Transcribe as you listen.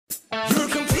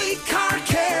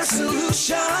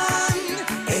station.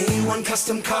 A1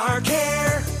 Custom Car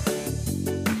Care.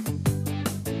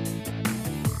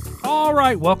 All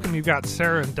right, welcome. You've got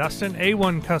Sarah and Dustin,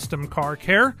 A1 Custom Car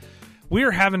Care. We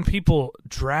are having people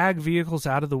drag vehicles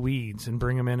out of the weeds and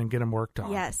bring them in and get them worked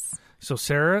on. Yes. So,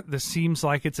 Sarah, this seems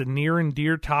like it's a near and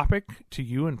dear topic to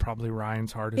you and probably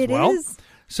Ryan's heart as well. It is.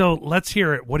 So let's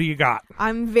hear it. What do you got?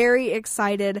 I'm very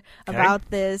excited about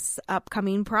this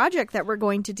upcoming project that we're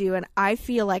going to do, and I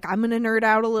feel like I'm going to nerd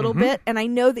out a little bit, and I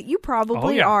know that you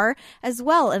probably are as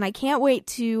well, and I can't wait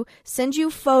to send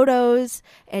you photos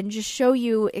and just show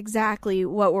you exactly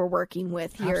what we're working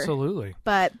with here. Absolutely.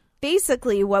 But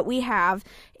basically what we have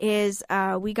is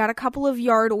we got a couple of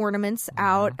yard ornaments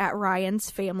out at Ryan's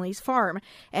family's farm,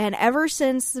 and ever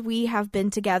since we have been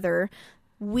together,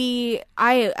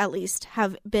 I at least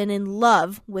have been in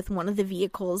love with one of the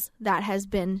vehicles that has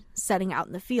been setting out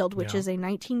in the field, which is a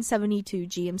 1972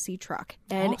 GMC truck.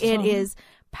 And it is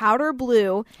powder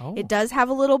blue. Oh. It does have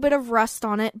a little bit of rust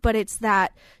on it, but it's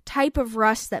that type of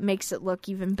rust that makes it look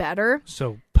even better.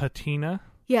 So patina?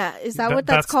 Yeah, is that what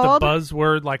that's called? That's the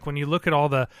buzzword. Like when you look at all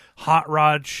the hot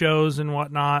rod shows and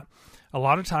whatnot, a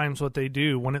lot of times what they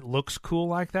do when it looks cool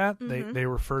like that, they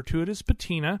refer to it as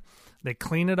patina. They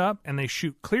clean it up and they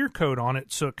shoot clear coat on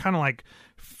it, so it kind of like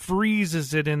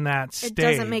freezes it in that stage. It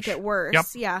doesn't make it worse. Yep.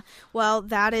 Yeah. Well,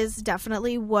 that is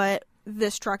definitely what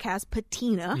this truck has,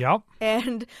 patina. Yep.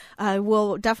 And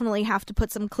we'll definitely have to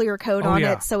put some clear coat on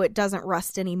it so it doesn't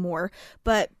rust anymore.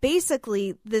 But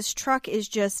basically, this truck is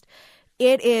just,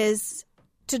 it is,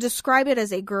 to describe it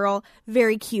as a girl,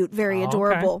 very cute, very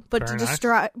adorable. Okay. But Very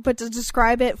to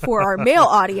describe it for our male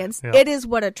audience, it is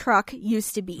what a truck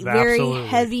used to be. Absolutely. Very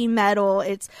heavy metal.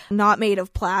 It's not made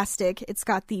of plastic. It's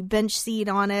got the bench seat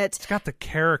on it. It's got the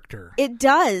character. It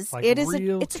does. Like it is.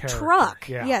 It's character. a truck.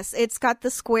 Yeah. Yes, it's got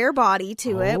the square body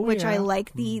to it, which I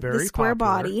like the square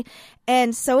body.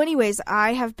 And so, anyways,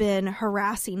 I have been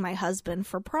harassing my husband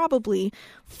for probably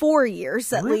 4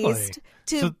 years at least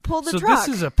to pull the truck.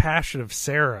 So this is a passion of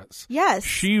Sarah's. Yes.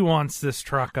 She wants this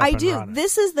truck up I and do. running.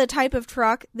 This is the type of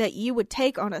truck that you would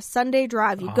take on a Sunday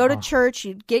drive. You'd go to church,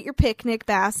 you'd get your picnic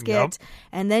basket,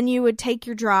 and then you would take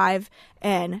your drive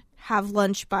and have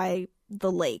lunch by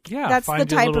the lake. Yeah, that's find the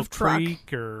type a little of truck.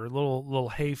 creek or a little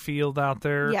hay field out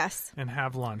there. Yes. And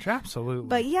have lunch. Absolutely.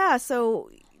 But yeah, so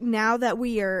now that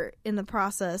we are in the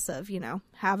process of,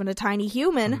 having a tiny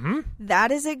human,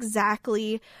 that is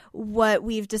exactly what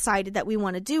we've decided that we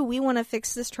want to do. We want to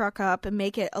fix this truck up and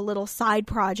make it a little side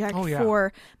project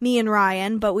for me and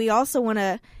Ryan, but we also want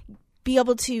to be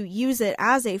able to use it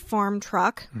as a farm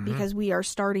truck because we are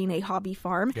starting a hobby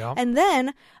farm. Yep. And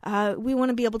then we want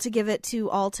to be able to give it to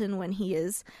Alton when he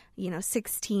is,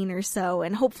 16 or so.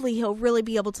 And hopefully he'll really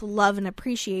be able to love and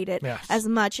appreciate it as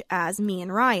much as me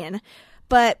and Ryan.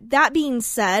 But that being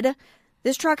said,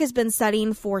 this truck has been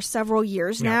setting for several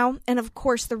years now. And of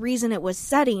course, the reason it was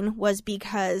setting was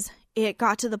because it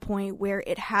got to the point where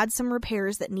it had some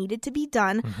repairs that needed to be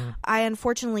done. I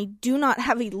unfortunately do not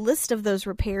have a list of those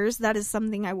repairs. That is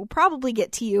something I will probably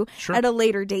get to you at a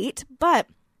later date. But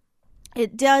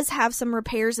it does have some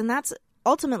repairs, and that's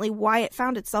ultimately why it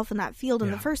found itself in that field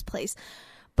in the first place.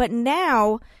 But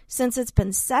now, since it's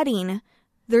been setting,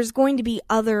 there's going to be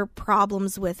other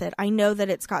problems with it. I know that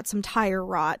it's got some tire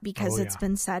rot because it's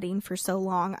been setting for so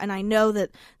long. And I know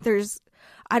that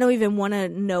I don't even want to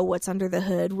know what's under the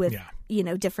hood with,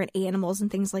 different animals and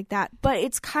things like that. But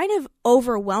it's kind of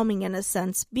overwhelming in a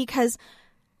sense because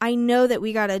I know that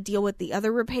we got to deal with the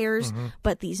other repairs,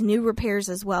 but these new repairs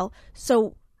as well.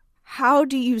 So how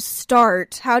do you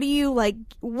start? How do you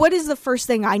what is the first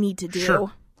thing I need to do?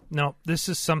 Sure. No, this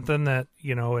is something that,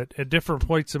 at different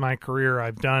points in my career,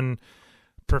 I've done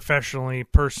professionally,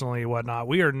 personally, whatnot.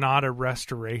 We are not a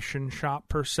restoration shop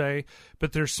per se,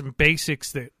 but there's some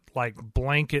basics that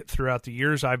blanket throughout the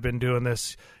years I've been doing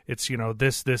this. It's,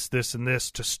 this, and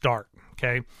this to start.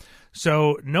 Okay.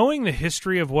 So knowing the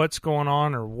history of what's going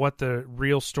on or what the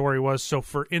real story was. So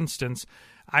for instance,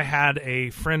 I had a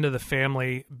friend of the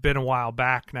family, been a while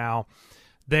back now.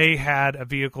 They had a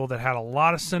vehicle that had a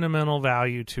lot of sentimental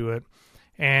value to it.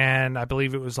 And I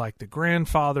believe it was the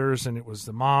grandfather's, and it was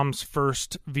the mom's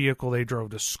first vehicle they drove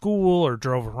to school or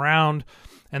drove around.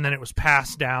 And then it was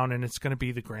passed down, and it's going to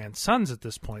be the grandson's at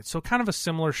this point. So kind of a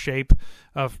similar shape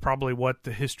of probably what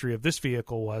the history of this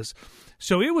vehicle was.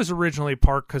 So it was originally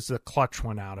parked because the clutch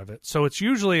went out of it. So it's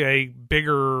usually a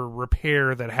bigger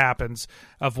repair that happens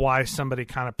of why somebody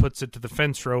kind of puts it to the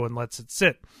fence row and lets it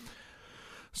sit.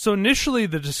 So initially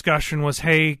the discussion was,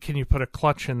 hey, can you put a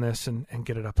clutch in this and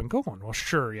get it up and going? Well,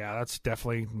 sure, yeah, that's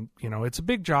definitely, it's a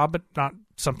big job, but not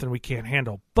something we can't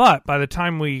handle. But by the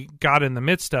time we got in the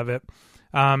midst of it,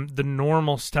 the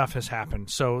normal stuff has happened.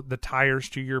 So the tires,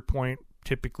 to your point,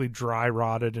 typically dry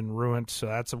rotted and ruined. So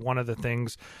that's one of the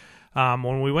things.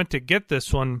 When we went to get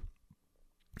this one,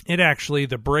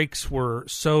 the brakes were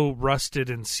so rusted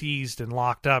and seized and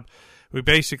locked up, we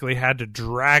basically had to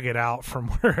drag it out from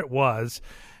where it was.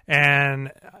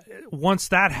 And once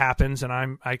that happens,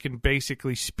 and I can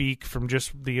basically speak from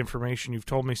just the information you've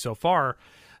told me so far,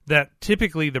 that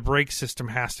typically the brake system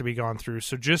has to be gone through.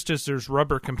 So just as there's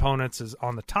rubber components as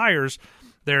on the tires,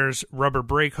 there's rubber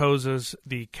brake hoses.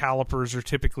 The calipers are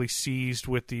typically seized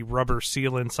with the rubber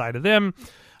seal inside of them.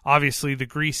 Obviously, the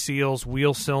grease seals,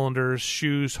 wheel cylinders,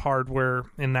 shoes, hardware,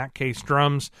 in that case,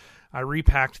 drums. I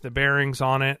repacked the bearings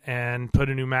on it and put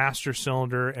a new master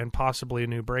cylinder and possibly a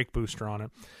new brake booster on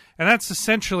it. And that's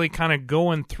essentially kind of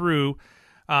going through,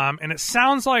 and it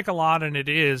sounds like a lot, and it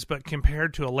is, but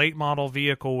compared to a late model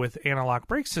vehicle with anti-lock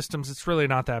brake systems, it's really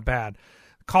not that bad.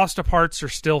 Cost of parts are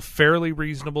still fairly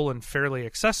reasonable and fairly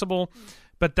accessible,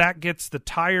 but that gets the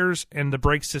tires and the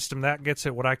brake system, that gets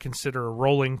it what I consider a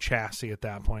rolling chassis at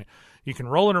that point. You can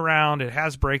roll it around, it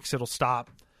has brakes, it'll stop.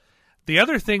 The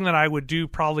other thing that I would do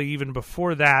probably even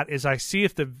before that is I see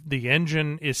if the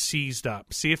engine is seized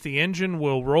up. See if the engine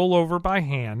will roll over by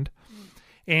hand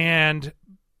and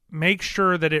make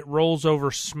sure that it rolls over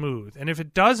smooth. And if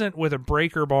it doesn't with a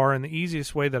breaker bar, and the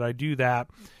easiest way that I do that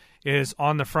is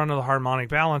on the front of the harmonic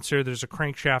balancer, there's a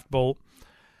crankshaft bolt.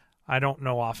 I don't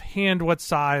know offhand what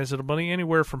size. It'll be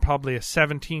anywhere from probably a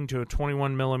 17 to a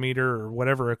 21 millimeter or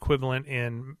whatever equivalent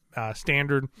in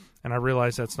standard. And I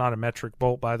realize that's not a metric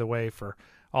bolt, by the way, for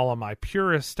all of my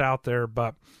purists out there,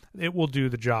 but it will do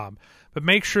the job. But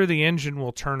make sure the engine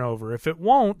will turn over. If it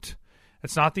won't,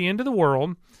 it's not the end of the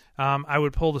world. I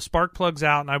would pull the spark plugs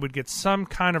out and I would get some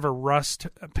kind of a rust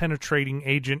penetrating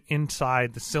agent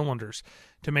inside the cylinders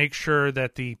to make sure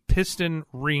that the piston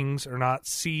rings are not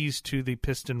seized to the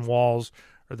piston walls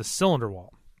or the cylinder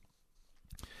wall.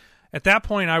 At that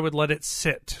point, I would let it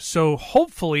sit. So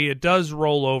hopefully it does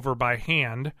roll over by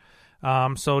hand.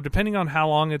 So depending on how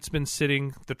long it's been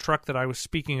sitting, the truck that I was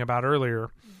speaking about earlier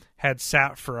had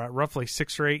sat for roughly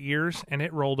 6 or 8 years, and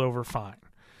it rolled over fine.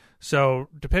 So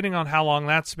depending on how long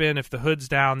that's been, if the hood's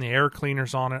down, the air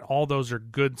cleaner's on it, all those are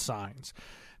good signs.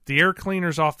 If the air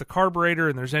cleaner's off the carburetor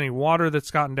and there's any water that's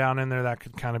gotten down in there, that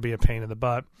could kind of be a pain in the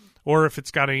butt. Or if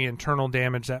it's got any internal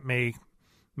damage, that may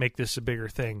make this a bigger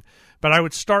thing. But I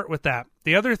would start with that.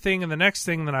 The other thing and the next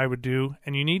thing that I would do,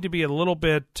 and you need to be a little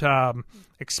bit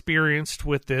experienced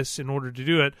with this in order to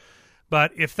do it,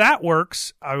 but if that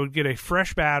works, I would get a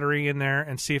fresh battery in there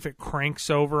and see if it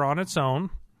cranks over on its own.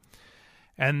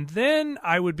 And then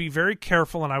I would be very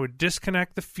careful and I would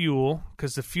disconnect the fuel,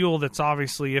 because the fuel that's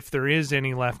obviously, if there is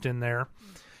any left in there,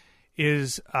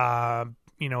 is,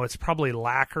 it's probably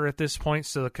lacquer at this point.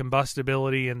 So the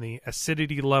combustibility and the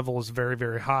acidity level is very,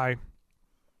 very high.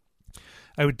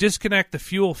 I would disconnect the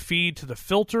fuel feed to the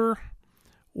filter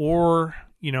or,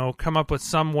 come up with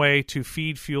some way to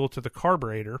feed fuel to the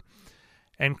carburetor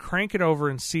and crank it over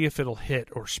and see if it'll hit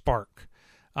or spark.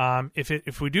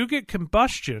 If we do get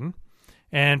combustion,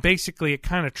 and basically it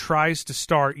kind of tries to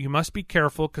start, you must be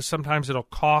careful because sometimes it'll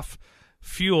cough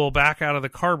fuel back out of the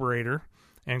carburetor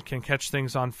and can catch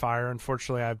things on fire.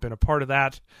 Unfortunately, I've been a part of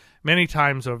that many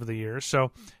times over the years.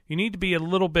 So you need to be a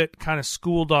little bit kind of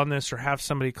schooled on this or have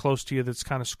somebody close to you that's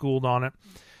kind of schooled on it.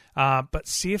 But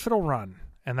see if it'll run,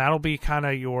 and that'll be kind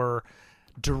of your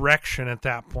direction at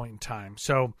that point in time.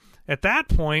 So at that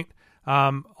point,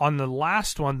 on the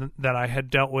last one that I had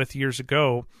dealt with years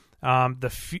ago,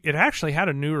 it actually had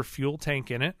a newer fuel tank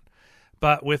in it,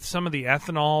 but with some of the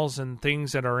ethanols and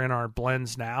things that are in our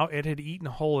blends now, it had eaten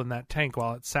a hole in that tank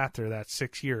while it sat there that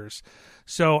 6 years.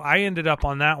 So I ended up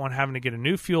on that one having to get a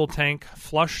new fuel tank,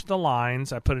 flush the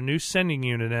lines. I put a new sending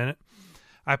unit in it.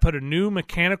 I put a new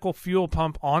mechanical fuel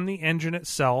pump on the engine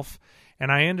itself,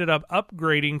 and I ended up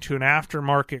upgrading to an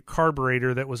aftermarket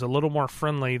carburetor that was a little more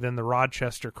friendly than the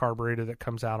Rochester carburetor that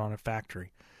comes out on a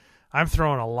factory. I'm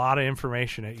throwing a lot of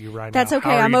information at you right now. That's okay.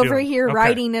 I'm over here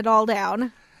writing it all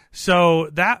down. So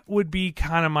that would be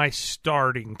kind of my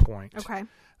starting point. Okay.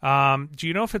 Do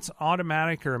you know if it's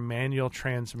automatic or a manual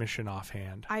transmission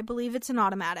offhand? I believe it's an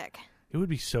automatic. It would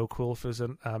be so cool if it was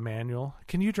a manual.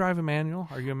 Can you drive a manual?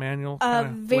 Are you a manual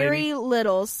very lady?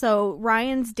 Little. So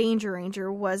Ryan's Danger Ranger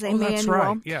was a manual. That's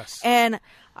right. Yes. And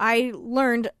I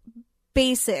learned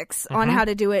basics on how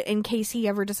to do it in case he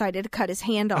ever decided to cut his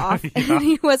hand off and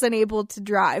he wasn't able to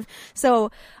drive.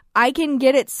 So I can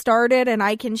get it started and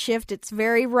I can shift. It's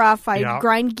very rough. I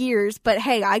grind gears, but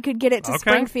hey, I could get it to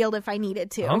Springfield if I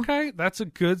needed to. Okay, that's a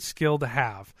good skill to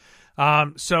have.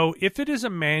 So if it is a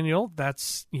manual,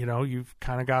 that's, you've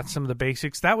kind of got some of the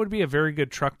basics. That would be a very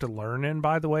good truck to learn in,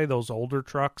 by the way. Those older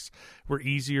trucks were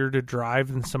easier to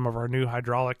drive than some of our new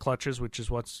hydraulic clutches, which is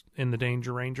what's in the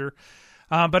Danger Ranger.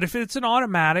 But if it's an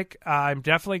automatic, I'm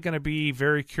definitely going to be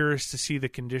very curious to see the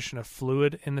condition of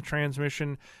fluid in the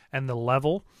transmission and the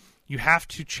level. You have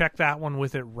to check that one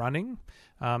with it running.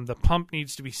 The pump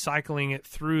needs to be cycling it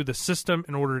through the system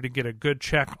in order to get a good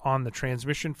check on the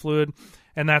transmission fluid.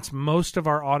 And that's most of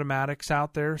our automatics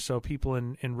out there. So people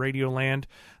in radio land,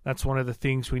 that's one of the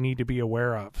things we need to be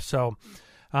aware of. So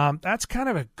that's kind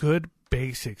of a good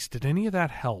basics. Did any of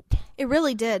that help? It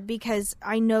really did, because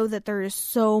I know that there is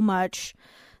so much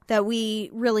that we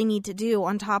really need to do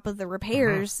on top of the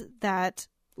repairs that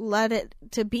led it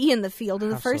to be in the field in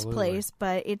the first place.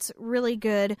 But it's really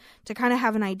good to kind of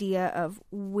have an idea of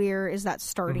where is that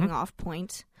starting off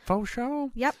point. Faux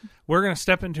show. Yep. We're going to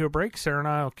step into a break. Sarah and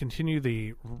I will continue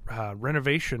the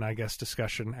renovation,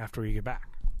 discussion after we get back.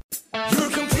 Your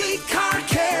complete car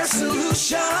care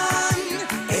solution.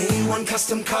 A1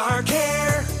 Custom Car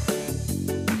Care.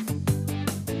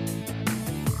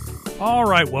 All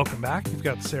right, welcome back. You've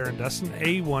got Sarah and Dustin,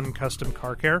 A1 Custom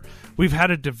Car Care. We've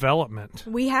had a development.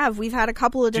 We've had a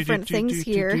couple of different things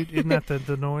here. Isn't that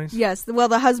the noise? Yes. Well,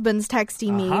 the husband's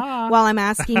texting me while I'm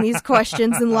asking these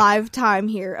questions in live time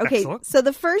here. Okay, excellent. So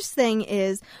the first thing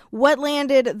is, what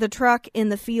landed the truck in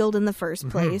the field in the first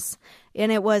place?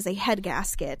 And it was a head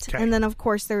gasket. Okay. And then, of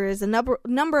course, there is a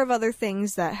number of other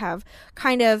things that have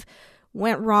kind of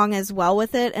went wrong as well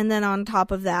with it. And then on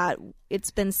top of that,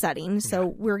 it's been setting. So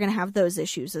we're going to have those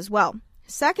issues as well.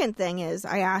 Second thing is,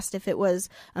 I asked if it was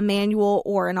a manual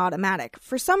or an automatic.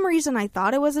 For some reason, I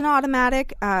thought it was an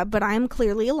automatic, but I am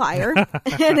clearly a liar,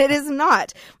 and it is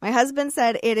not. My husband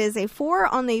said it is a 4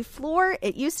 on the floor.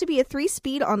 It used to be a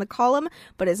 3-speed on the column,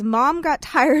 but his mom got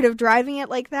tired of driving it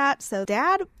like that, so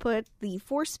Dad put the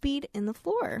 4-speed in the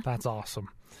floor. That's awesome.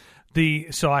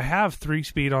 So I have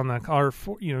 3-speed on the car.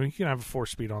 You can have a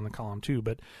 4-speed on the column too,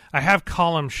 but I have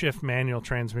column shift manual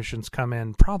transmissions come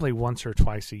in probably once or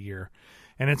twice a year.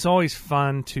 And it's always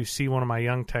fun to see one of my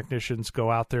young technicians go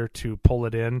out there to pull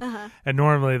it in. And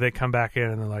normally they come back in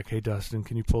and they're like, "Hey, Dustin,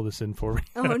 can you pull this in for me?"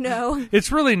 Oh, no.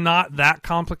 It's really not that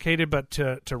complicated, but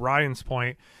to Ryan's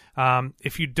point,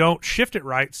 if you don't shift it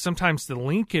right, sometimes the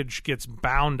linkage gets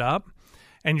bound up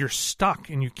and you're stuck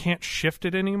and you can't shift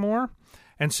it anymore.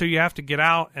 And so you have to get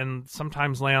out and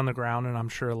sometimes lay on the ground, and I'm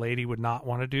sure a lady would not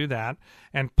want to do that,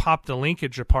 and pop the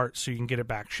linkage apart so you can get it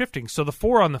back shifting. So the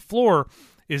 4 on the floor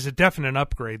is a definite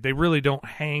upgrade. They really don't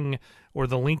hang, or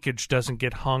the linkage doesn't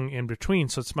get hung in between,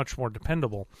 so it's much more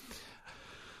dependable.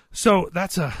 So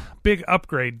that's a big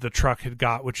upgrade the truck had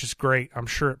got, which is great. I'm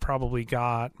sure it probably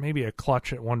got maybe a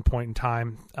clutch at one point in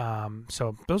time.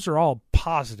 So those are all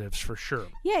positives for sure.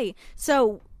 Yay.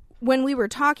 So when we were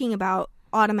talking about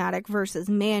automatic versus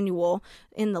manual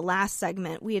in the last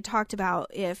segment, we had talked about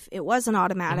if it was an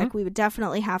automatic, we would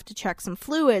definitely have to check some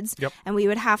fluids, and we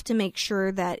would have to make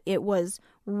sure that it was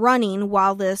running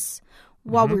while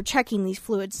we're checking these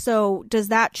fluids. So does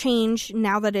that change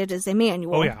now that it is a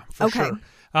manual? Oh yeah, for sure.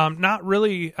 Not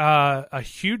really a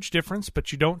huge difference,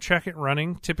 but you don't check it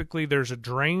running. Typically there's a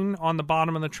drain on the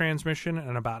bottom of the transmission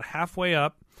and about halfway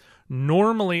up,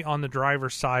 normally on the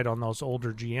driver's side on those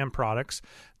older GM products,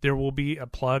 there will be a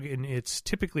plug, and it's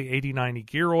typically 80-90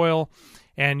 gear oil.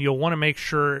 And you'll want to make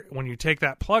sure when you take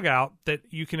that plug out that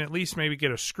you can at least maybe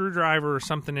get a screwdriver or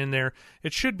something in there.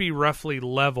 It should be roughly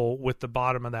level with the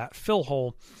bottom of that fill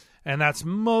hole. And that's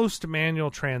most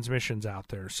manual transmissions out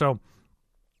there. So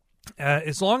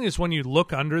as long as when you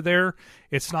look under there,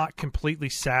 it's not completely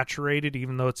saturated,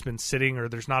 even though it's been sitting, or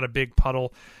there's not a big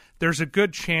puddle, there's a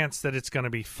good chance that it's going to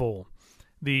be full.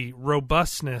 The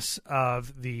robustness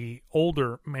of the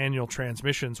older manual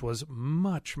transmissions was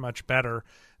much, much better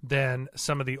than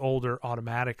some of the older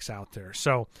automatics out there.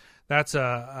 So that's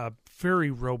a very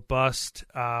robust,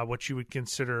 what you would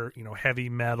consider, heavy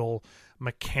metal,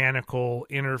 mechanical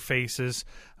interfaces.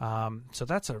 So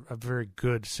that's a very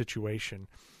good situation.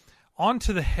 On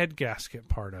to the head gasket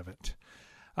part of it.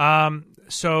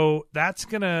 So that's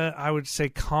going to, I would say,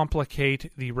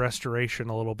 complicate the restoration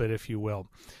a little bit, if you will.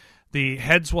 The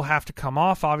heads will have to come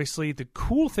off, obviously. The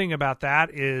cool thing about that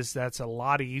is that's a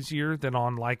lot easier than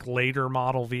on like later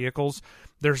model vehicles.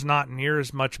 There's not near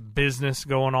as much business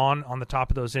going on the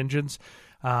top of those engines.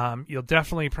 You'll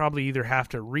definitely probably either have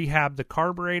to rehab the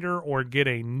carburetor or get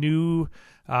a new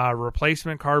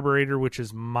replacement carburetor, which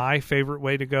is my favorite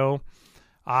way to go.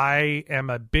 I am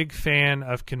a big fan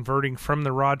of converting from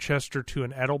the Rochester to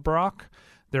an Edelbrock.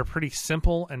 They're pretty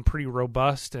simple and pretty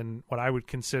robust and what I would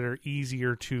consider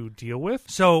easier to deal with.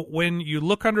 So when you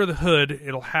look under the hood,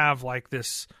 it'll have like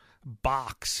this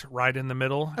box right in the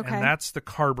middle, and that's the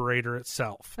carburetor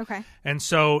itself. Okay. And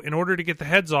so in order to get the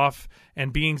heads off,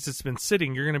 and being it's been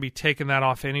sitting, you're going to be taking that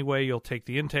off anyway. You'll take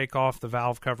the intake off, the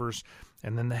valve covers,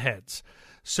 and then the heads.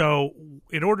 So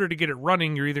in order to get it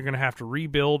running, you're either going to have to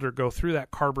rebuild or go through that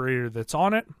carburetor that's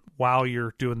on it while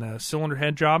you're doing the cylinder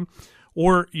head job,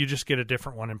 or you just get a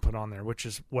different one and put on there, which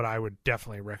is what I would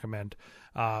definitely recommend.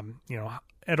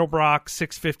 Edelbrock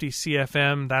 650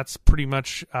 CFM, that's pretty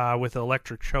much with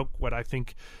electric choke what I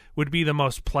think would be the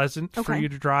most pleasant for you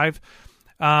to drive.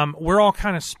 We're all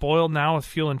kind of spoiled now with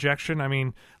fuel injection. I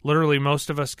mean, literally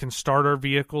most of us can start our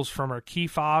vehicles from our key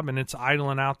fob and it's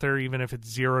idling out there even if it's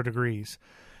 0 degrees.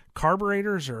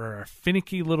 Carburetors are a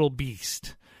finicky little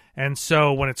beast. And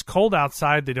so when it's cold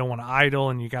outside, they don't want to idle,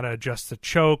 and you got to adjust the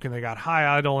choke, and they got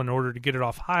high idle. In order to get it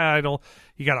off high idle,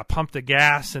 you got to pump the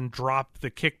gas and drop the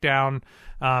kick down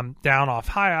off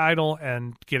high idle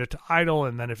and get it to idle.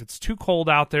 And then if it's too cold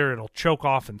out there, it'll choke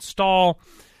off and stall.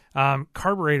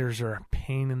 Carburetors are a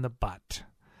pain in the butt.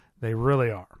 They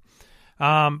really are.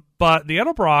 But the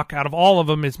Edelbrock, out of all of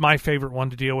them, is my favorite one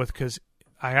to deal with because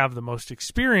I have the most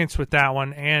experience with that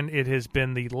one, and it has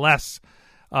been the less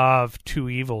of two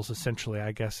evils, essentially,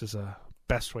 I guess is a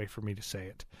best way for me to say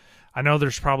it. I know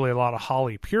there's probably a lot of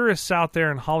Holley purists out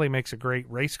there, and Holley makes a great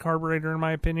race carburetor, in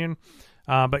my opinion.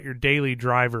 But your daily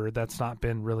driver, that's not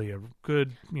been really a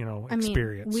good,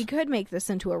 experience. We could make this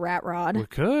into a rat rod. We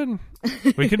could.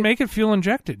 We could make it fuel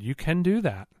injected. You can do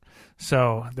that.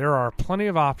 So there are plenty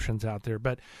of options out there.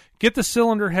 But get the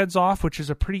cylinder heads off, which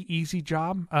is a pretty easy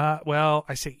job. Well,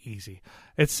 I say easy.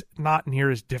 It's not near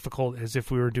as difficult as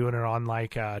if we were doing it on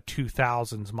like a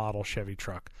 2000s model Chevy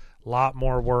truck. A lot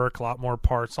more work, a lot more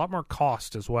parts, a lot more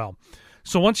cost as well.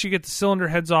 So once you get the cylinder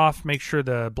heads off, make sure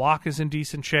the block is in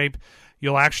decent shape.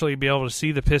 You'll actually be able to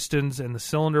see the pistons and the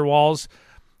cylinder walls.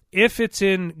 If it's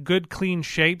in good, clean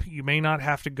shape, you may not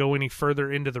have to go any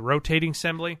further into the rotating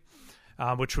assembly,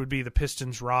 which would be the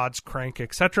pistons, rods, crank,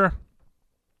 etc.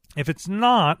 If it's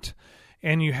not,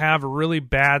 and you have really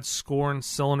bad scorn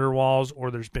cylinder walls,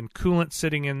 or there's been coolant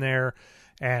sitting in there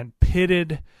and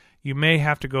pitted, you may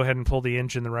have to go ahead and pull the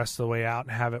engine the rest of the way out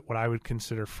and have it what I would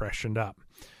consider freshened up.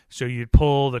 So you'd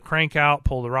pull the crank out,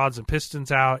 pull the rods and pistons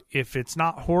out. If it's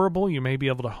not horrible, you may be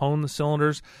able to hone the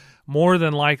cylinders. More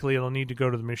than likely, it'll need to go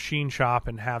to the machine shop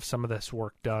and have some of this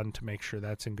work done to make sure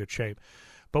that's in good shape.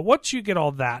 But once you get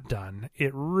all that done,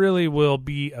 it really will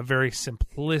be a very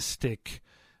simplistic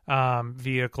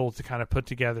vehicle to kind of put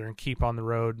together and keep on the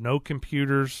road. No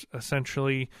computers,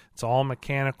 essentially. It's all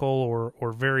mechanical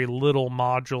or very little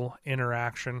module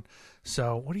interaction.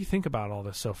 So what do you think about all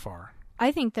this so far?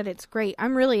 I think that it's great.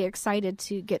 I'm really excited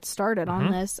to get started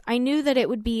on this. I knew that it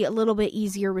would be a little bit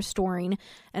easier restoring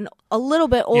and a little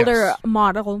bit older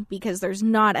model because there's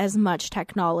not as much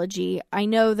technology. I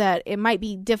know that it might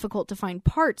be difficult to find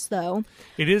parts, though.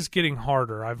 It is getting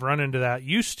harder. I've run into that.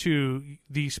 Used to,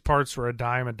 these parts were a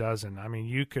dime a dozen. I mean,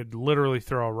 you could literally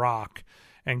throw a rock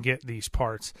and get these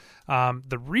parts.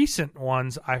 The recent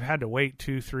ones, I've had to wait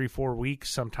 2, 3, 4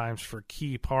 weeks sometimes for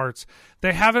key parts.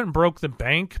 They haven't broke the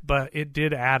bank, but it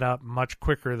did add up much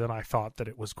quicker than I thought that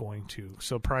it was going to.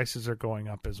 So prices are going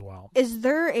up as well. Is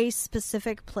there a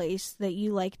specific place that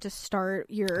you like to start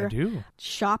your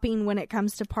shopping when it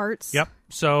comes to parts? Yep.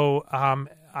 So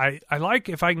I like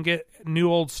if I can get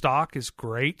new old stock is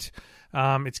great.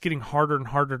 It's getting harder and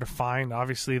harder to find.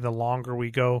 Obviously, the longer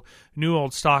we go, new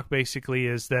old stock basically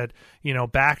is that,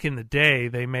 back in the day,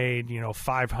 they made,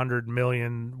 500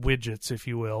 million widgets, if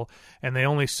you will, and they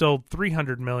only sold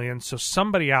 300 million. So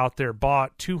somebody out there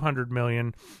bought 200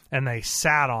 million and they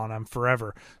sat on them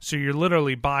forever. So you're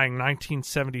literally buying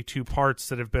 1972 parts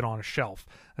that have been on a shelf.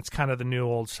 That's kind of the new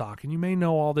old stock. And you may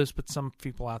know all this, but some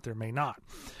people out there may not.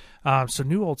 So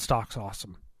new old stock's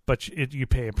awesome. But you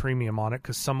pay a premium on it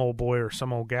because some old boy or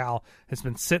some old gal has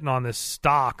been sitting on this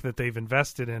stock that they've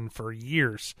invested in for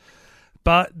years.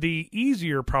 But the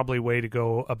easier probably way to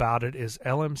go about it is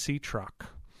LMC Truck.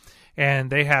 And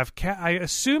they have, I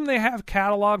assume they have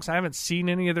catalogs. I haven't seen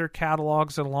any of their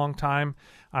catalogs in a long time.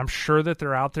 I'm sure that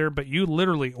they're out there, but you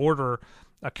literally order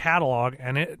a catalog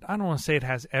and I don't want to say it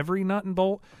has every nut and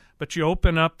bolt, but you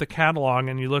open up the catalog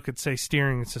and you look at, say,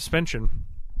 steering and suspension.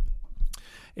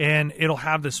 And it'll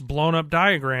have this blown up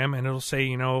diagram and it'll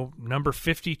say, number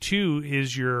 52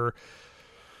 is your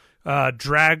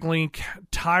drag link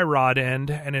tie rod end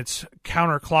and it's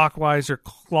counterclockwise or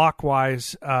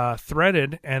clockwise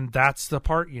threaded, and that's the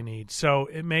part you need. So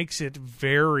it makes it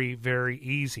very, very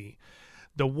easy.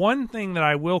 The one thing that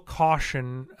I will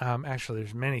caution, actually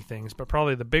there's many things, but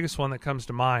probably the biggest one that comes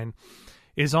to mind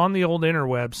is on the old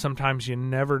interwebs, sometimes you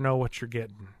never know what you're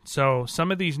getting. So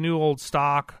some of these new old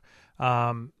stock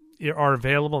are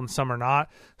available and some are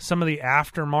not. Some of the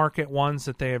aftermarket ones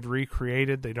that they have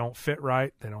recreated, they don't fit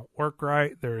right, they don't work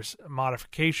right. There's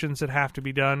modifications that have to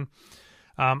be done.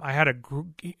 I have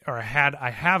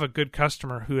a good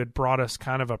customer who had brought us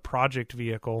kind of a project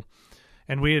vehicle,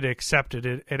 and we had accepted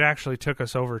it. It actually took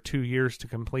us over 2 years to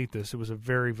complete this. It was a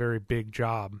very, very big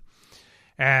job.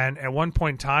 And at one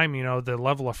point in time, the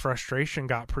level of frustration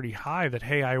got pretty high that,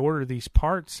 hey, I ordered these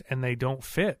parts and they don't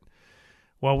fit.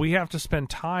 Well, we have to spend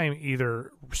time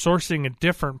either sourcing a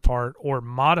different part or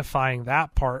modifying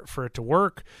that part for it to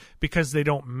work because they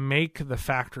don't make the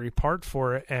factory part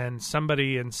for it. And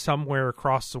somebody in somewhere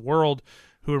across the world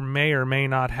who may or may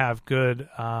not have good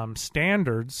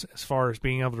standards as far as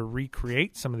being able to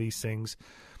recreate some of these things,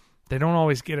 they don't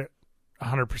always get it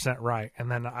 100% right. And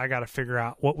then I got to figure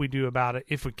out what we do about it,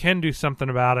 if we can do something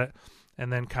about it,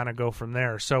 and then kind of go from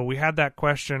there. So we had that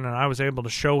question, and I was able to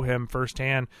show him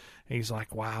firsthand. He's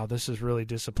like, wow, this is really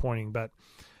disappointing. But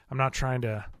I'm not trying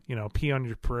to, pee on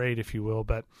your parade, if you will.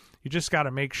 But you just got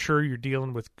to make sure you're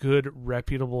dealing with good,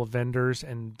 reputable vendors,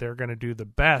 and they're going to do the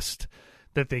best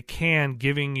that they can,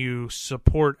 giving you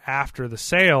support after the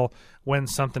sale when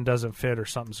something doesn't fit or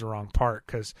something's the wrong part.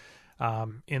 Because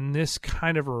in this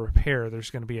kind of a repair, there's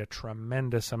going to be a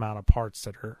tremendous amount of parts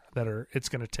that are it's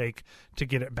going to take to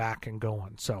get it back and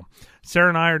going. So Sarah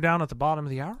and I are down at the bottom of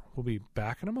the hour. We'll be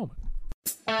back in a moment.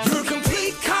 Your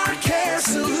complete car care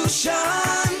solution.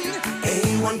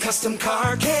 A1 Custom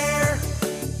Car Care.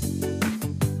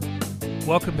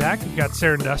 Welcome back. You've got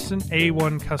Sarah and Dustin,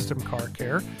 A1 Custom Car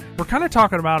Care. We're kind of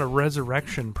talking about a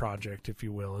resurrection project, if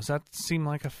you will. Does that seem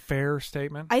like a fair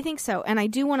statement? I think so. And I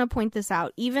do want to point this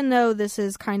out, even though this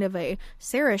is kind of a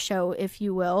Sarah show, if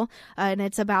you will, and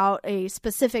it's about a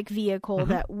specific vehicle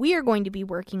that we are going to be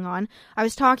working on. I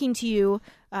was talking to you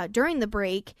during the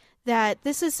break that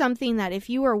this is something that if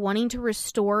you are wanting to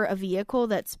restore a vehicle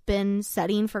that's been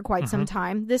setting for quite some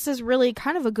time, this is really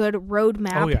kind of a good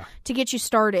roadmap to get you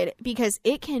started, because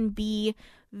it can be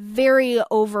very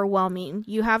overwhelming.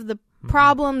 You have the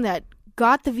problem that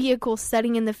got the vehicle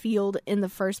setting in the field in the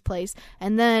first place,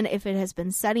 and then if it has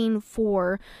been setting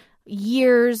for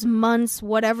years, months,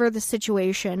 whatever the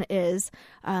situation is,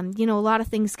 a lot of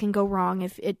things can go wrong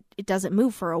if it doesn't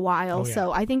move for a while.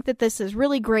 So I think that this is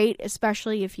really great,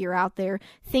 especially if you're out there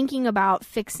thinking about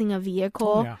fixing a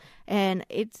vehicle, and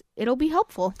it'll be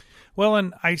helpful. Well,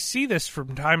 and I see this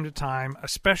from time to time,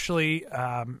 especially,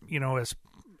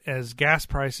 as gas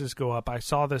prices go up. I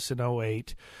saw this in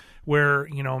 2008. Where,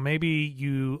 maybe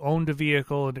you owned a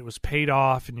vehicle and it was paid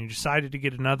off and you decided to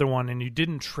get another one and you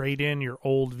didn't trade in your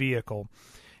old vehicle.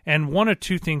 And one of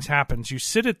two things happens. You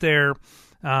sit it there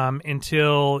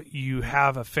until you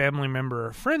have a family member or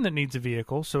a friend that needs a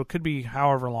vehicle, so it could be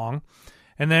however long.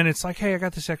 And then it's like, hey, I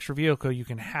got this extra vehicle, you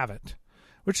can have it,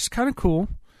 which is kind of cool.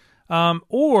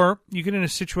 Or you get in a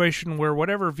situation where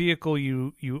whatever vehicle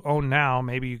you own now,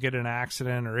 maybe you get in an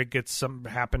accident or it gets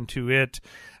something happen to it.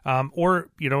 Or,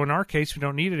 in our case, we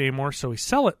don't need it anymore, so we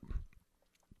sell it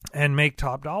and make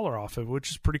top dollar off of it,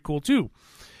 which is pretty cool too.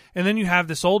 And then you have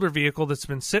this older vehicle that's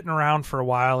been sitting around for a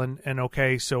while, and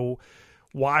okay, so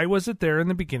why was it there in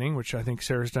the beginning, which I think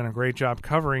Sarah's done a great job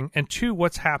covering, and two,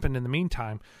 what's happened in the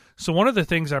meantime. So one of the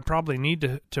things I probably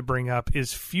need to bring up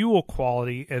is fuel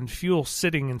quality, and fuel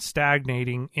sitting and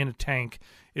stagnating in a tank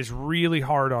is really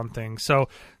hard on things. So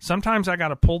sometimes I got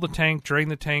to pull the tank, drain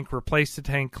the tank, replace the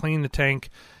tank, clean the tank.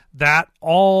 That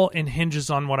all hinges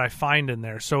on what I find in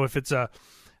there. So if it's a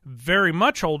very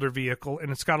much older vehicle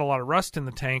and it's got a lot of rust in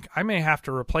the tank, I may have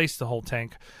to replace the whole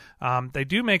tank. They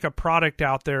do make a product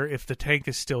out there if the tank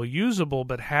is still usable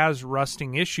but has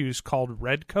rusting issues called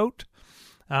Red Coat.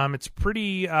 It's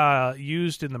pretty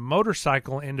used in the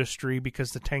motorcycle industry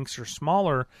because the tanks are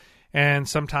smaller and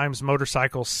sometimes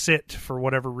motorcycles sit for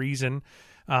whatever reason.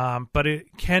 But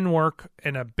it can work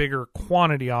in a bigger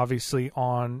quantity, obviously,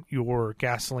 on your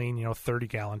gasoline,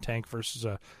 30-gallon tank versus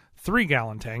a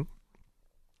 3-gallon tank.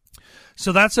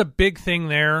 So that's a big thing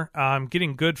there.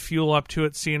 Getting good fuel up to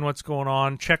it, seeing what's going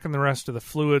on, checking the rest of the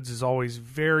fluids is always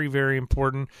very, very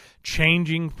important.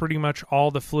 Changing pretty much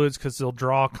all the fluids because they'll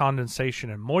draw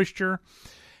condensation and moisture.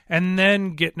 And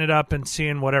then getting it up and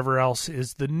seeing whatever else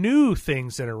is the new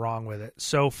things that are wrong with it.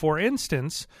 So, for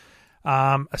instance,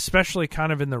 especially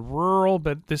kind of in the rural,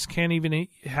 but this can't even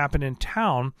happen in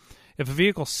town, if a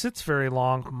vehicle sits very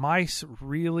long, mice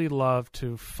really love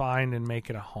to find and make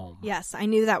it a home. Yes, I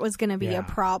knew that was going to be a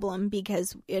problem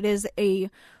because it is a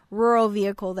rural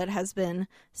vehicle that has been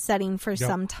setting for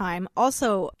some time.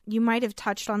 Also, you might have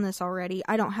touched on this already.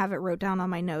 I don't have it wrote down on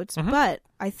my notes, but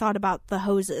I thought about the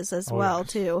hoses as well,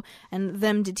 too, and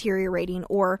them deteriorating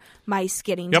or mice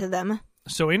getting to them.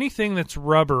 So anything that's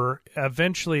rubber,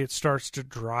 eventually it starts to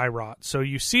dry rot. So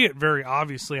you see it very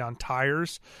obviously on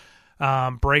tires.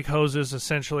 Brake hoses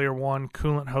essentially are one.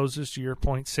 Coolant hoses, to your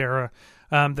point, Sarah.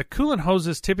 The coolant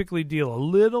hoses typically deal a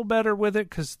little better with it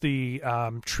because the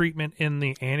treatment in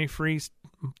the antifreeze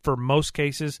for most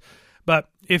cases. But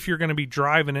if you're going to be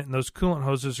driving it and those coolant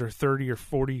hoses are 30 or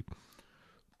 40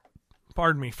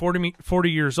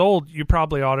 years old, you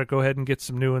probably ought to go ahead and get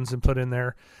some new ones and put in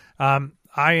there.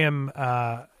 I am,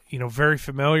 very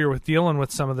familiar with dealing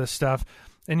with some of this stuff,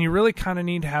 and you really kind of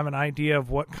need to have an idea of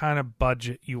what kind of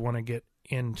budget you want to get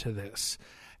into this.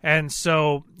 And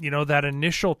so, that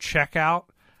initial checkout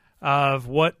of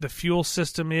what the fuel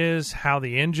system is, how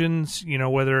the engines,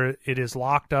 whether it is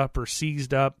locked up or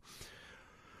seized up,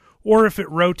 or if it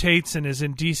rotates and is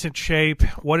in decent shape,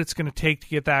 what it's going to take to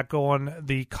get that going,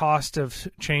 the cost of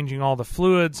changing all the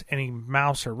fluids, any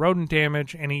mouse or rodent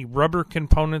damage, any rubber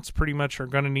components pretty much are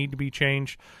going to need to be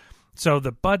changed. So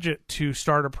the budget to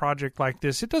start a project like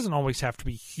this, it doesn't always have to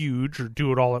be huge or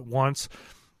do it all at once,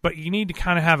 but you need to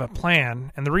kind of have a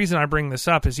plan. And the reason I bring this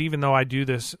up is even though I do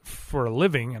this for a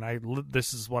living and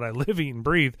this is what I live, eat, and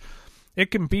breathe,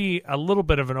 it can be a little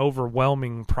bit of an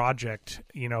overwhelming project,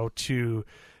 to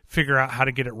figure out how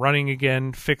to get it running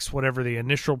again, fix whatever the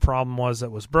initial problem was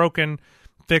that was broken,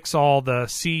 fix all the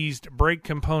seized brake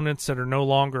components that are no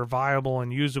longer viable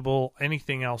and usable,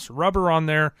 anything else rubber on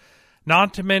there,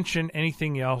 not to mention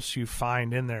anything else you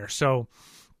find in there. So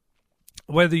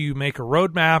whether you make a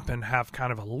roadmap and have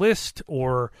kind of a list,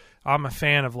 or I'm a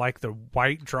fan of like the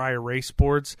white dry erase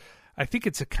boards, I think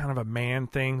it's a kind of a man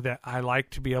thing that I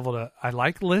like to be able to, I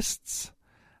like lists.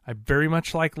 I very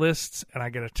much like lists, and I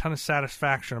get a ton of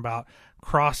satisfaction about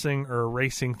crossing or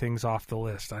erasing things off the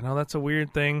list. I know that's a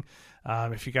weird thing.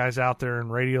 If you guys out there in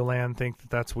Radio Land think that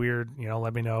that's weird,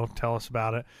 let me know. Tell us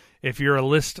about it. If you're a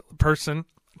list person,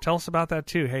 tell us about that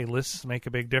too. Hey, lists make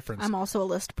a big difference. I'm also a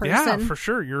list person. Yeah, for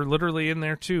sure. You're literally in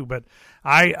there too. But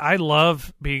I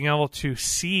love being able to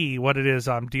see what it is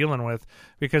I'm dealing with,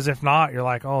 because if not, you're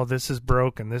like, oh, this is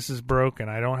broken.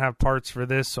 I don't have parts for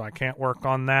this, so I can't work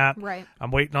on that. Right. I'm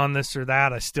waiting on this or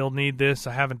that. I still need this.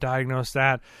 I haven't diagnosed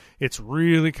that. It's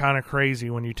really kind of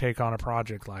crazy when you take on a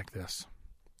project like this.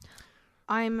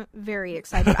 I'm very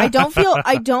excited. I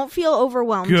don't feel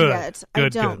overwhelmed yet.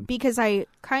 Good. Because I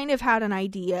kind of had an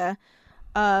idea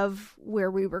of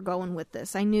where we were going with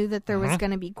this. I knew that there was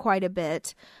going to be quite a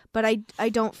bit, but I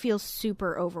don't feel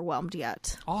super overwhelmed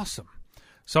yet. Awesome.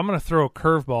 So I'm going to throw a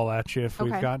curveball at you if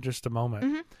we've got just a moment.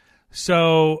 Mm-hmm.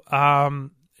 So,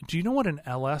 do you know what an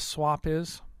LS swap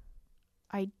is?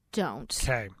 I don't.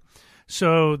 Okay.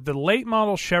 So the late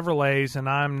model Chevrolets, and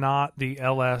I'm not the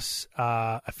LS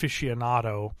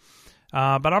aficionado,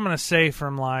 but I'm going to say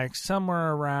from like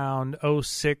somewhere around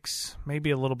 06,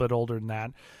 maybe a little bit older than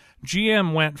that,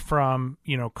 GM went from,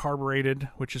 carbureted,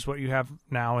 which is what you have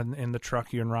now in the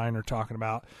truck you and Ryan are talking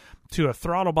about, to a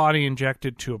throttle body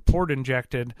injected, to a port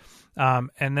injected,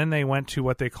 and then they went to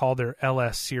what they call their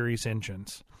LS series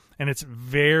engines. And it's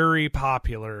very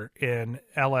popular in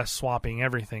LS swapping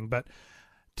everything, but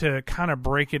to kind of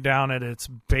break it down at its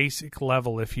basic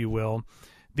level, if you will,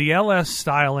 the LS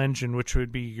style engine, which would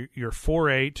be your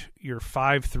 4.8, your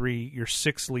 5.3, your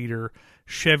 6-liter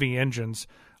Chevy engines,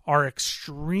 are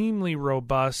extremely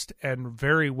robust and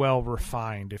very well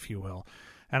refined, if you will.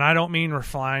 And I don't mean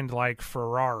refined like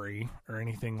Ferrari or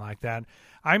anything like that.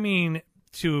 I mean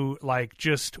to like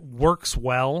just works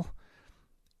well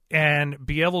and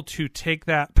be able to take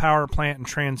that power plant and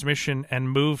transmission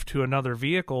and move to another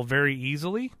vehicle very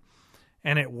easily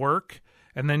and it work.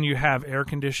 And then you have air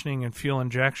conditioning and fuel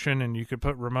injection, and you could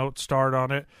put remote start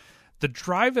on it. The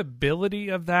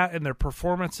drivability of that and their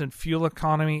performance and fuel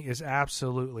economy is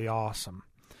absolutely awesome.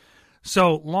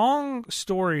 So long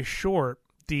story short,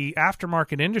 the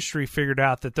aftermarket industry figured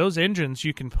out that those engines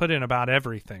you can put in about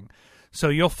everything. So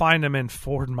you'll find them in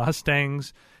Ford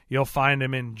Mustangs, you'll find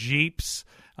them in Jeeps,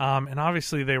 and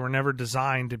obviously they were never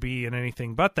designed to be in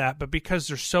anything but that, but because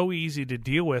they're so easy to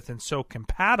deal with and so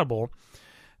compatible,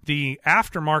 the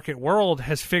aftermarket world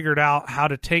has figured out how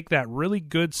to take that really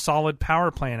good, solid power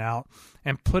plant out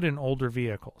and put in older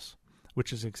vehicles,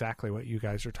 which is exactly what you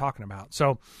guys are talking about.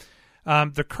 So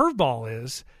the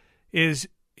curveball is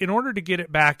in order to get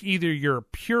it back, either you're a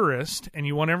purist and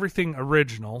you want everything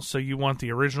original, so you want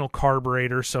the original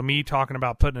carburetor. So me talking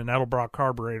about putting an Edelbrock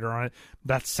carburetor on it,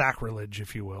 that's sacrilege,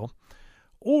 if you will.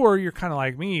 Or you're kind of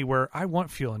like me, where I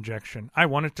want fuel injection. I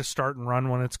want it to start and run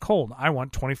when it's cold. I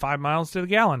want 25 miles to the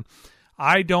gallon.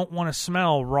 I don't want to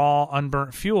smell raw,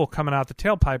 unburnt fuel coming out the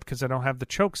tailpipe because I don't have the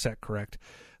choke set correct.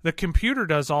 The computer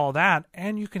does all that,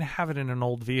 and you can have it in an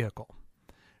old vehicle,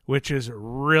 which is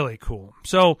really cool.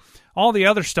 So all the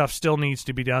other stuff still needs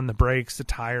to be done, the brakes, the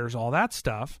tires, all that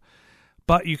stuff.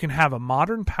 But you can have a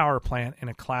modern power plant in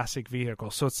a classic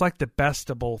vehicle. So it's like the best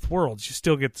of both worlds. You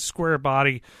still get the square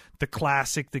body, the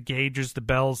classic, the gauges, the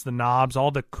bells, the knobs,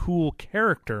 all the cool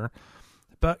character.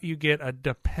 But you get a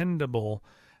dependable,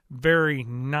 very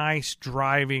nice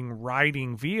driving,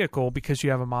 riding vehicle because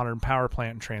you have a modern power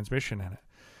plant and transmission in it.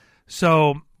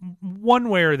 So one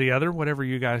way or the other, whatever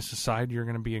you guys decide, you're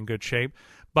going to be in good shape.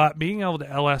 But being able to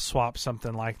LS swap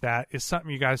something like that is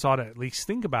something you guys ought to at least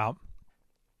think about.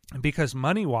 Because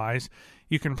money-wise,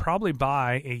 you can probably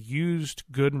buy a used,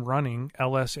 good-running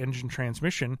LS engine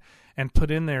transmission and put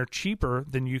in there cheaper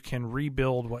than you can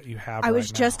rebuild what you have right now. I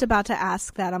was just about to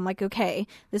ask that. I'm like, okay,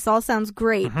 this all sounds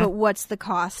great, but what's the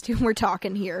cost we're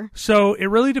talking here? So it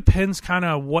really depends kind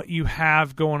of what you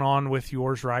have going on with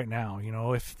yours right now. You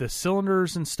know, if the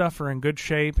cylinders and stuff are in good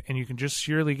shape and you can just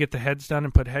sheerly get the heads done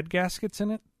and put head gaskets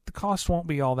in it, the cost won't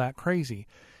be all that crazy.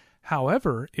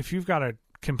 However, if you've got to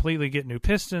completely get new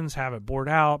pistons, have it bored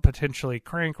out, potentially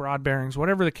crank, rod bearings,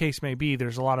 whatever the case may be,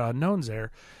 there's a lot of unknowns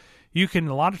there. You can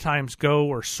a lot of times go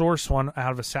or source one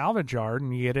out of a salvage yard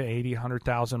and you get it 80,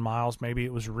 100,000 miles. Maybe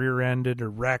it was rear-ended or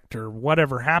wrecked or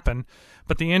whatever happened,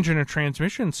 but the engine and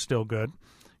transmission's still good.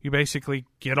 You basically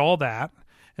get all that,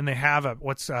 and they have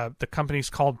the company's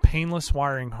called Painless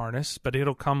Wiring Harness, but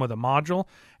it'll come with a module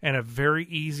and a very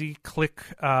easy click,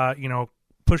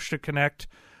 push to connect.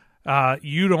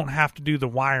 You don't have to do the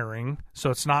wiring, so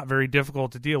it's not very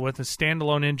difficult to deal with. A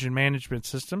standalone engine management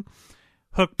system.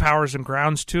 Hook powers and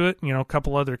grounds to it, a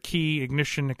couple other key,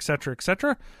 ignition, etc.,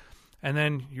 etc. And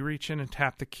then you reach in and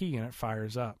tap the key and it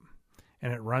fires up.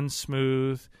 And it runs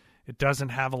smooth. It doesn't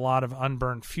have a lot of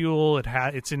unburned fuel.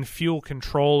 It's in fuel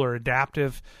control or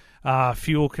adaptive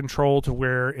fuel control to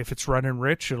where if it's running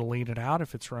rich, it'll lean it out.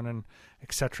 If it's running,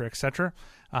 etc., etc.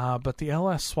 But the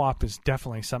LS swap is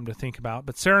definitely something to think about.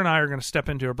 But Sarah and I are going to step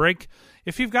into a break.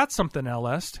 If you've got something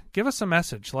LS, give us a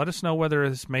message. Let us know whether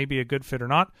this may be a good fit or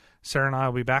not. Sarah and I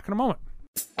will be back in a moment.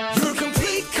 Your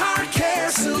complete car care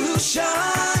solution.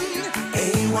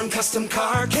 A1 Custom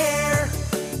Car Care.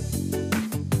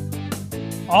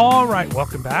 All right,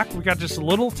 welcome back. We got just a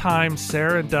little time.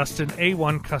 Sarah and Dustin,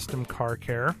 A1 Custom Car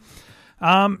Care.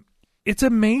 It's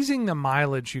amazing the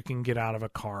mileage you can get out of a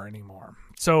car anymore.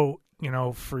 So,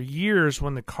 for years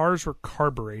when the cars were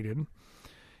carbureted,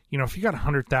 if you got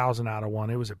 100,000 out of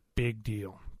one, it was a big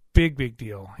deal. Big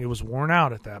deal. It was worn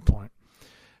out at that point.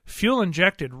 Fuel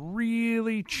injected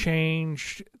really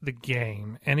changed the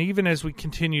game. And even as we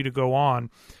continue to go on,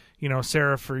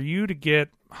 Sarah, for you to get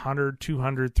 100,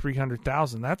 200,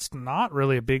 300,000, that's not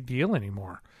really a big deal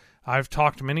anymore. I've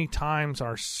talked many times,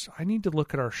 I need to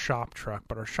look at our shop truck,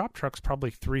 but our shop truck's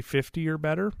probably 350 or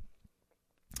better.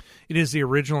 It is the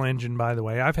original engine, by the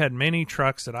way. I've had many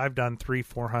trucks that I've done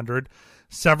 300-400.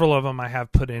 Several of them I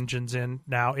have put engines in.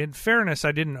 Now, in fairness,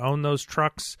 I didn't own those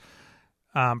trucks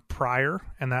prior,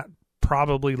 and that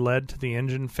probably led to the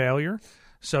engine failure.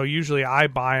 So usually I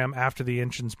buy them after the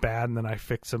engine's bad, and then I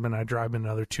fix them and I drive them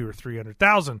another 200,000 or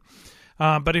 300,000.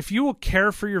 But if you will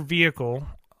care for your vehicle,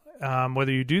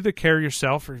 whether you do the care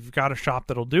yourself or you've got a shop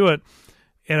that'll do it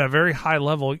at a very high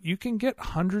level, you can get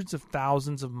hundreds of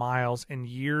thousands of miles and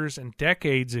years and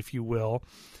decades, if you will,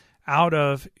 out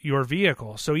of your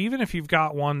vehicle. So even if you've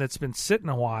got one that's been sitting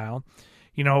a while,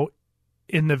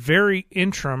 in the very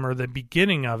interim or the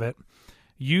beginning of it,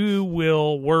 you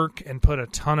will work and put a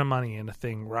ton of money in a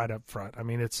thing right up front. I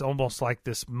mean, it's almost like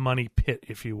this money pit,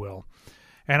 if you will.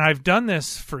 And I've done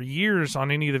this for years on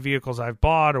any of the vehicles I've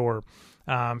bought, or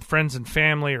friends and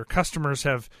family or customers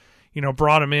have,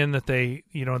 brought them in that they,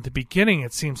 at the beginning,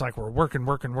 it seems like we're working,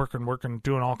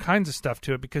 doing all kinds of stuff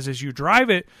to it, because as you drive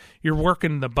it, you're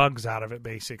working the bugs out of it,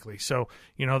 basically. So,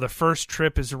 the first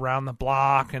trip is around the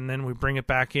block, and then we bring it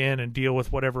back in and deal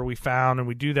with whatever we found, and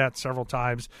we do that several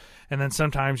times. And then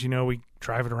sometimes, we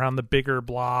drive it around the bigger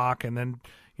block, and then,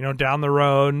 down the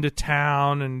road into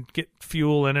town and get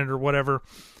fuel in it or whatever.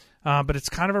 But it's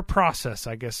kind of a process,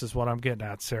 I guess, is what I'm getting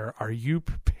at, Sarah. Are you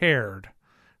prepared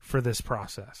for this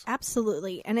process?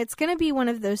 Absolutely. And it's going to be one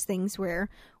of those things where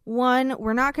one,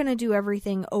 we're not going to do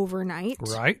everything overnight.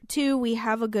 Right. Two, we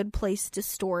have a good place to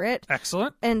store it.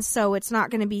 Excellent. And so it's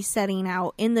not going to be setting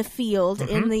out in the field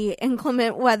in the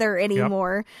inclement weather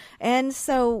anymore. Yep. And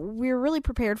so we're really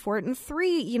prepared for it. And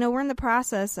three, we're in the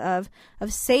process of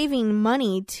saving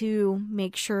money to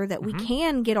make sure that we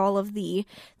can get all of the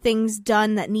things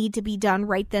done that need to be done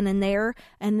right then and there.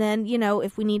 And then,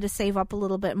 if we need to save up a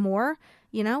little bit more,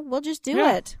 we'll just do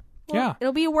it. Well,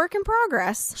 it'll be a work in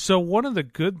progress. So one of the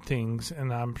good things,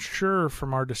 and I'm sure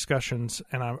from our discussions,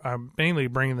 and I'm mainly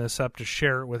bringing this up to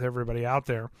share it with everybody out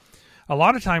there, a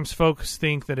lot of times folks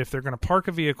think that if they're going to park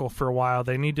a vehicle for a while,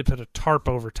 they need to put a tarp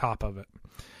over top of it.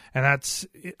 And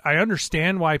I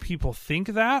understand why people think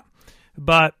that,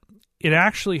 but it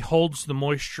actually holds the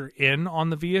moisture in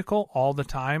on the vehicle all the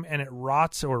time, and it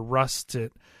rots or rusts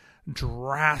it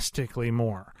drastically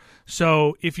more.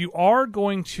 So if you are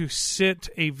going to sit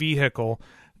a vehicle,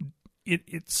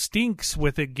 it stinks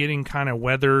with it getting kind of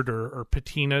weathered or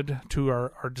patinaed to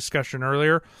our discussion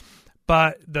earlier.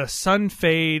 But the sun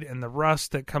fade and the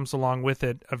rust that comes along with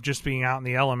it of just being out in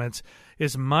the elements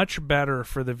is much better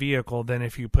for the vehicle than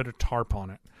if you put a tarp on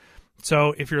it.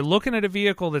 So if you're looking at a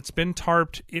vehicle that's been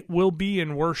tarped, it will be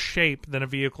in worse shape than a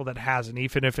vehicle that hasn't,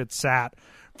 even if it's sat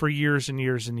for years and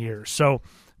years and years. So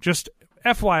just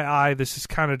FYI, this is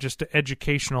kind of just an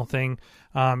educational thing.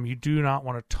 You do not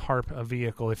want to tarp a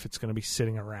vehicle if it's going to be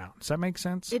sitting around. Does that make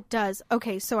sense? It does.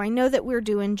 Okay, so I know that we're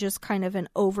doing just kind of an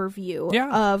overview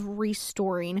of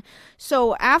restoring.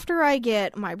 So after I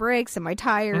get my brakes and my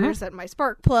tires and my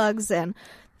spark plugs and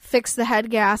fix the head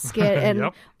gasket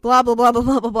and blah, blah, blah, blah,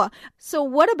 blah, blah, blah. So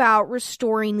what about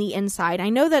restoring the inside? I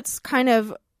know that's kind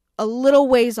of a little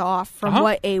ways off from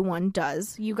what A1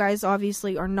 does. You guys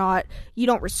obviously are not, you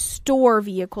don't restore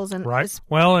vehicles. Right.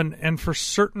 Well, and for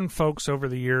certain folks over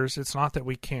the years, it's not that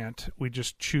we can't. We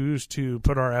just choose to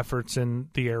put our efforts in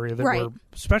the area that we're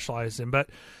specialized in. But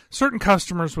certain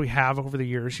customers we have over the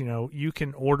years, you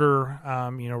can order,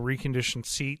 reconditioned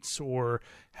seats or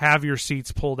have your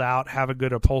seats pulled out, have a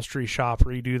good upholstery shop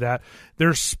redo that.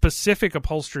 There's specific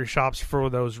upholstery shops for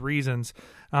those reasons.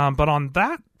 But on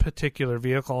that particular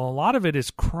vehicle, a lot of it is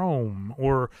chrome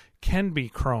or can be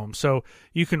chrome. So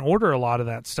you can order a lot of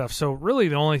that stuff. So really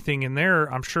the only thing in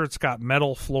there, I'm sure it's got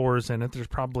metal floors in it. There's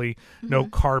probably no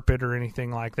carpet or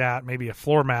anything like that, maybe a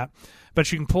floor mat.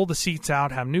 But you can pull the seats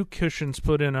out, have new cushions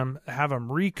put in them, have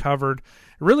them recovered,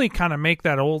 really kind of make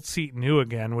that old seat new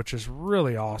again, which is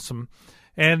really awesome.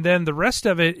 And then the rest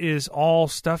of it is all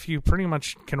stuff you pretty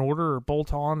much can order or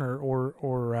bolt on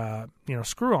or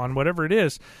screw on, whatever it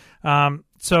is.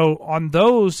 So on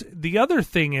those, the other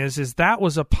thing is that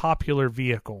was a popular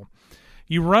vehicle.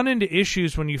 You run into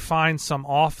issues when you find some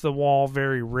off-the-wall,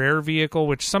 very rare vehicle,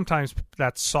 which sometimes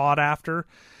that's sought after,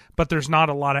 but there's not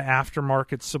a lot of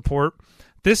aftermarket support.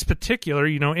 This particular,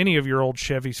 any of your old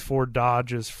Chevys, Ford,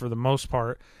 Dodges, for the most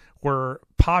part, were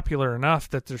popular enough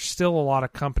that there's still a lot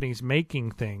of companies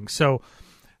making things. So,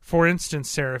 for instance,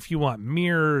 Sarah, if you want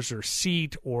mirrors or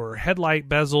seat or headlight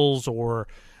bezels or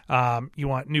you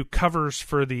want new covers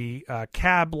for the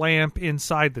cab lamp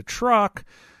inside the truck,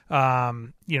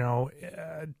 new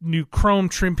chrome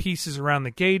trim pieces around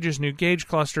the gauges, new gauge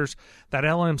clusters, that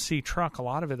LMC truck, a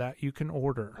lot of it that you can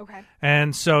order. Okay.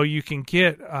 And so you can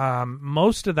get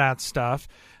most of that stuff.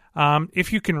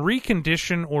 If you can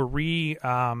recondition or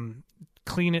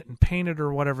clean it and paint it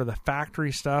or whatever, the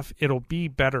factory stuff, it'll be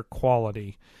better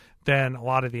quality than a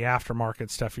lot of the aftermarket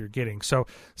stuff you're getting. So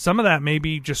some of that may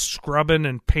be just scrubbing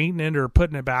and painting it or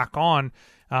putting it back on,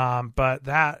 but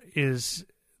that is,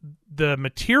 the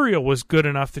material was good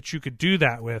enough that you could do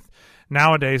that with.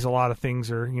 Nowadays, a lot of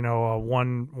things are, a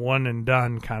one and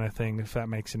done kind of thing, if that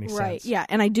makes any sense. Right, yeah.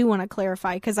 And I do want to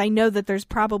clarify, because I know that there's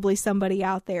probably somebody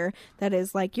out there that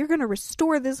is like, you're going to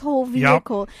restore this whole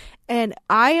vehicle. Yep. And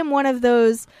I am one of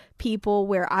those people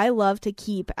where I love to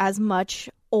keep as much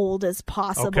old as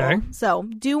possible. Okay. So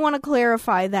do want to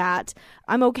clarify that.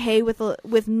 I'm okay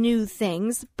with new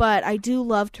things, but I do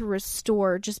love to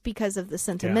restore just because of the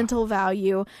sentimental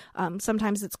value.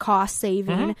 Sometimes it's cost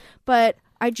saving, but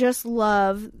I just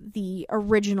love the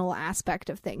original aspect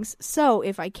of things. So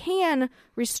if I can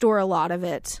restore a lot of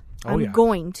it, I'm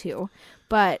going to.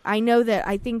 But I know that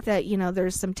I think that,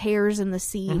 there's some tears in the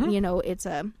seat.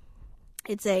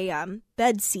 It's a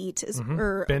bed seat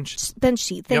or bench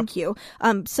seat. Thank you.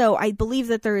 So I believe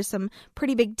that there is some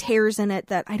pretty big tears in it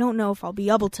that I don't know if I'll be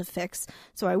able to fix.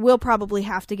 So I will probably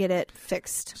have to get it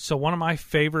fixed. So one of my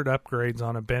favorite upgrades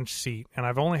on a bench seat, and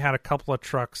I've only had a couple of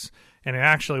trucks, and it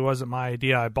actually wasn't my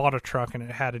idea. I bought a truck and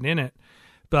it had it in it.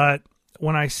 But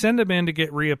when I send them in to get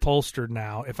reupholstered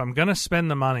now, if I'm going to spend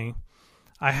the money,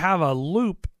 I have a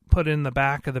loop put in the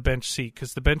back of the bench seat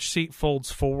because the bench seat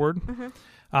folds forward.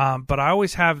 But I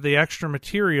always have the extra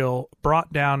material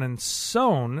brought down and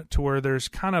sewn to where there's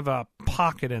kind of a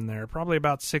pocket in there, probably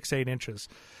about 6-8 inches.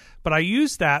 But I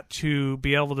use that to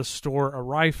be able to store a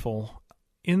rifle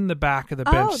in the back of the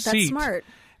bench seat. Oh, that's smart.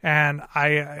 And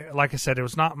I, like I said, it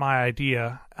was not my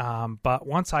idea. But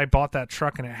once I bought that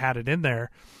truck and it had it in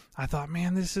there, I thought,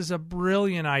 man, this is a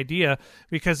brilliant idea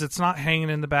because it's not hanging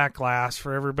in the back glass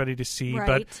for everybody to see. Right.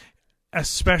 But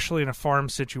especially in a farm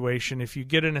situation, if you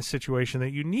get in a situation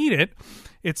that you need it,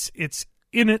 it's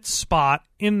in its spot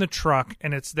in the truck,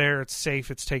 and it's there, it's safe,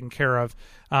 it's taken care of.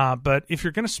 But if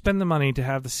you're going to spend the money to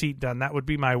have the seat done, that would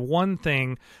be my one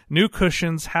thing. New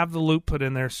cushions, have the loop put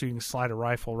in there so you can slide a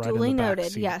rifle right Duly in the back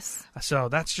noted, seat. yes. So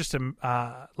that's just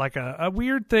a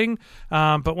weird thing.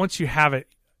 But once you have it,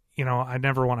 I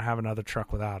never want to have another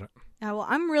truck without it. Well,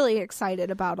 I'm really excited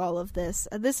about all of this.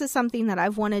 This is something that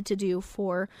I've wanted to do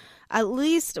for at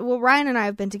least, Ryan and I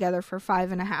have been together for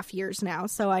 5.5 years now,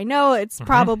 so I know it's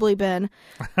probably been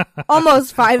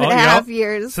almost 5.5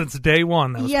 years. Since day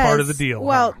one, that was part of the deal.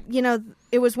 Well,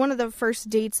 it was one of the first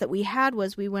dates that we had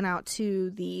was we went out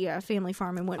to the family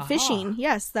farm and went fishing.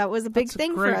 Yes, that was a big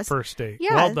thing for us. That's a great first date.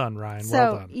 Yeah. Well done, Ryan. So,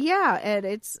 well done. Yeah, and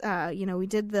it's, we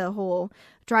did the whole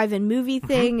drive-in movie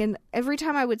thing, and every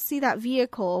time I would see that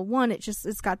vehicle, one,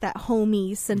 it's got that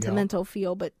homey, sentimental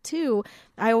feel, but two,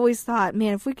 I always thought,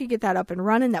 man, if we could get that up and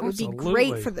running, that would be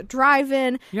great for the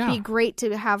drive-in, be great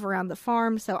to have around the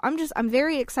farm. So I'm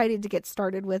very excited to get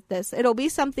started with this. It'll be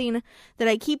something that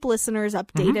I keep listeners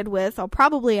updated with. I'll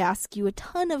probably ask you a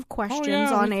ton of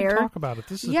questions on air. Talk about it.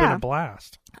 This has been a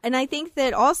blast. And I think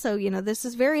that also, this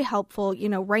is very helpful.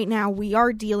 Right now we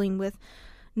are dealing with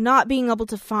not being able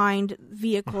to find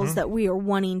vehicles that we are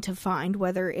wanting to find,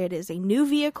 whether it is a new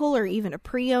vehicle or even a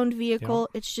pre-owned vehicle.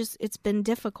 It's been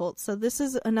difficult. So this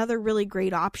is another really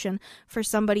great option for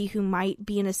somebody who might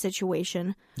be in a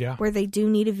situation where they do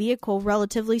need a vehicle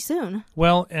relatively soon.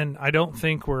 Well, and I don't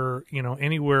think we're,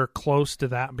 anywhere close to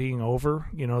that being over.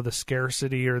 The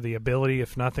scarcity or the ability,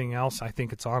 if nothing else, I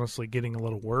think it's honestly getting a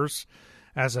little worse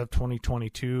as of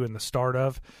 2022 and the start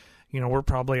of.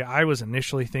 I was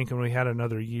initially thinking we had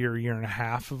another year and a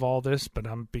half of all this, but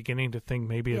I'm beginning to think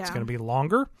maybe it's going to be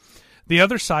longer. The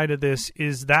other side of this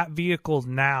is that vehicle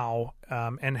now,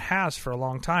 and has for a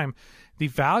long time, the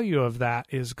value of that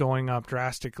is going up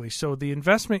drastically. So the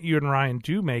investment you and Ryan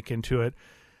do make into it,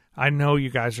 I know you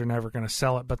guys are never going to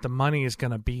sell it, but the money is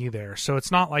going to be there. So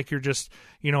it's not like you're just,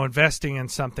 investing in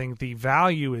something. The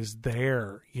value is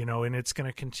there, and it's going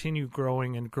to continue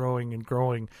growing and growing and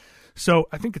growing. So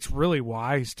I think it's really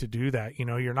wise to do that.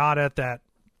 You're not at that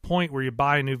point where you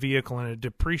buy a new vehicle and it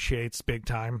depreciates big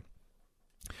time.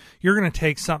 You're going to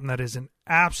take something that is an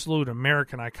absolute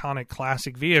American iconic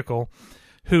classic vehicle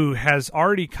who has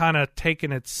already kind of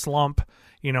taken its slump.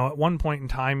 At one point in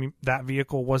time, that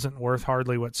vehicle wasn't worth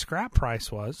hardly what scrap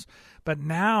price was. But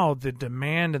now the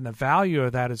demand and the value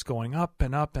of that is going up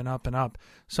and up and up and up.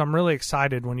 So I'm really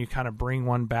excited when you kind of bring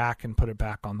one back and put it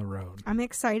back on the road. I'm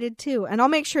excited too. And I'll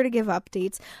make sure to give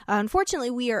updates.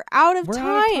 Unfortunately, we are out of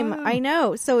time. I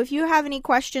know. So if you have any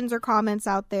questions or comments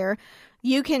out there,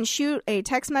 you can shoot a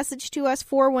text message to us,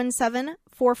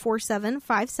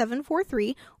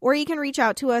 417-447-5743, or you can reach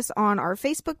out to us on our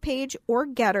Facebook page or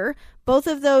Getter. Both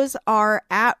of those are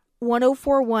at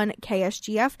 1041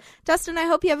 KSGF. Dustin, I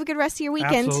hope you have a good rest of your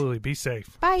weekend. Absolutely. Be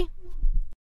safe. Bye.